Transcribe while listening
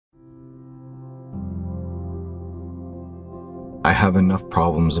I have enough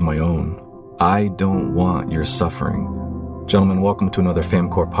problems of my own. I don't want your suffering. Gentlemen, welcome to another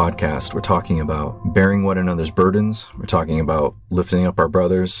FamCore podcast. We're talking about bearing one another's burdens. We're talking about lifting up our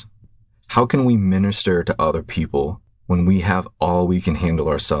brothers. How can we minister to other people when we have all we can handle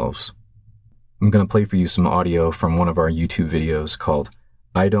ourselves? I'm going to play for you some audio from one of our YouTube videos called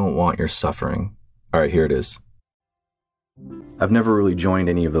I Don't Want Your Suffering. All right, here it is. I've never really joined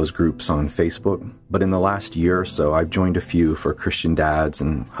any of those groups on Facebook, but in the last year or so, I've joined a few for Christian dads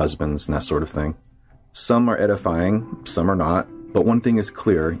and husbands and that sort of thing. Some are edifying, some are not, but one thing is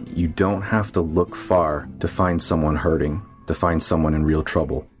clear, you don't have to look far to find someone hurting, to find someone in real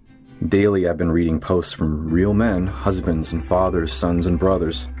trouble. Daily, I've been reading posts from real men, husbands and fathers, sons and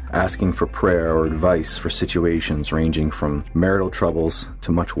brothers, asking for prayer or advice for situations ranging from marital troubles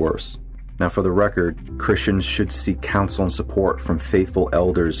to much worse. Now, for the record, Christians should seek counsel and support from faithful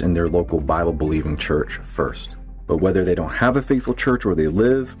elders in their local Bible-believing church first. But whether they don't have a faithful church where they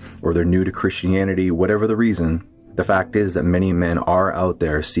live, or they're new to Christianity, whatever the reason, the fact is that many men are out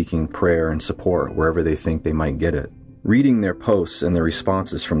there seeking prayer and support wherever they think they might get it. Reading their posts and their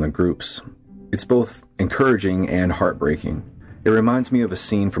responses from the groups, it's both encouraging and heartbreaking. It reminds me of a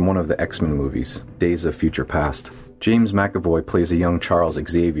scene from one of the X-Men movies, Days of Future Past. James McAvoy plays a young Charles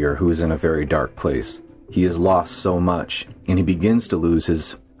Xavier who is in a very dark place. He has lost so much, and he begins to lose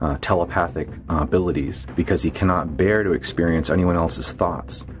his telepathic abilities because he cannot bear to experience anyone else's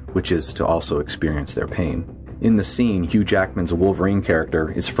thoughts, which is to also experience their pain. In the scene, Hugh Jackman's Wolverine character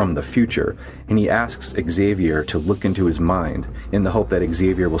is from the future, and he asks Xavier to look into his mind in the hope that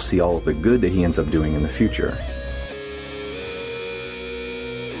Xavier will see all of the good that he ends up doing in the future.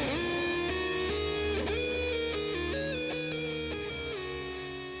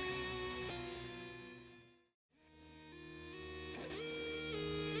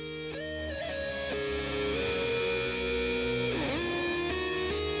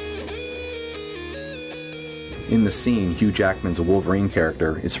 In the scene, Hugh Jackman's Wolverine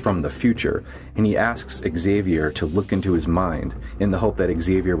character is from the future, and he asks Xavier to look into his mind in the hope that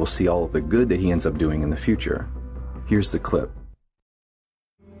Xavier will see all of the good that he ends up doing in the future. Here's the clip.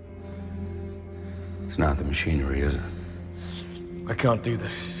 It's not the machinery, is it? I can't do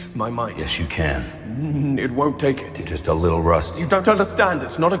this. My mind. Yes, you can. It won't take it. You're just a little rusty. You don't understand.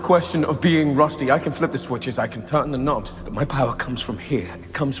 It's not a question of being rusty. I can flip the switches, I can turn the knobs, but my power comes from here.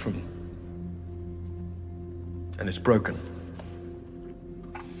 It comes from... and it's broken.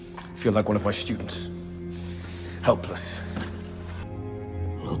 I feel like one of my students. Helpless.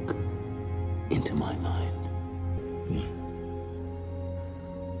 Look into my mind.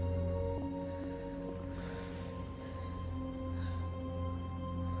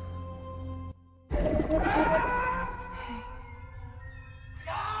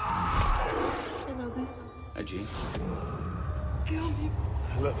 I love you. Hi, Gene. Kill me.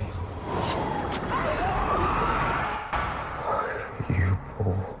 I love you.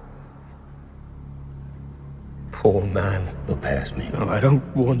 Poor man. Look past me. No, I don't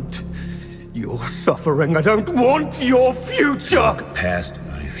want your suffering. I don't want your future. Look past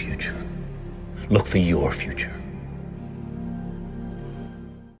my future. Look for your future.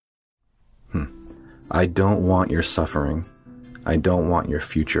 I don't want your suffering. I don't want your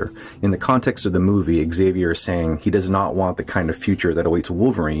future. In the context of the movie, Xavier is saying he does not want the kind of future that awaits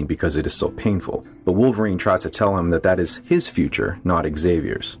Wolverine because it is so painful. But Wolverine tries to tell him that that is his future, not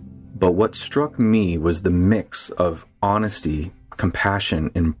Xavier's. But what struck me was the mix of honesty,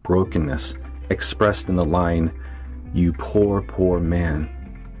 compassion, and brokenness expressed in the line, "You poor, poor man.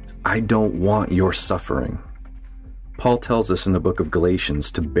 I don't want your suffering." Paul tells us in the book of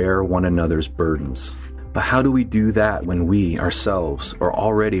Galatians to bear one another's burdens. But how do we do that when we, ourselves, are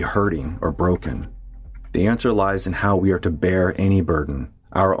already hurting or broken? The answer lies in how we are to bear any burden,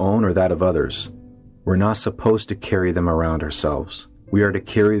 our own or that of others. We're not supposed to carry them around ourselves. We are to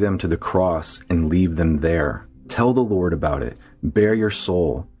carry them to the cross and leave them there. Tell the Lord about it, bare your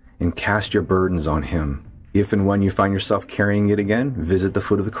soul, and cast your burdens on Him. If and when you find yourself carrying it again, visit the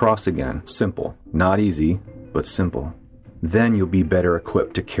foot of the cross again. Simple. Not easy, but simple. Then you'll be better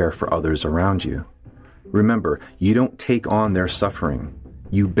equipped to care for others around you. Remember, you don't take on their suffering.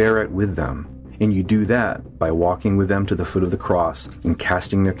 You bear it with them. And you do that by walking with them to the foot of the cross and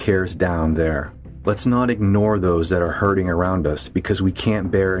casting their cares down there. Let's not ignore those that are hurting around us because we can't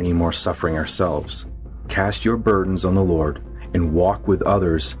bear any more suffering ourselves. Cast your burdens on the Lord and walk with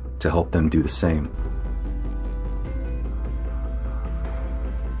others to help them do the same.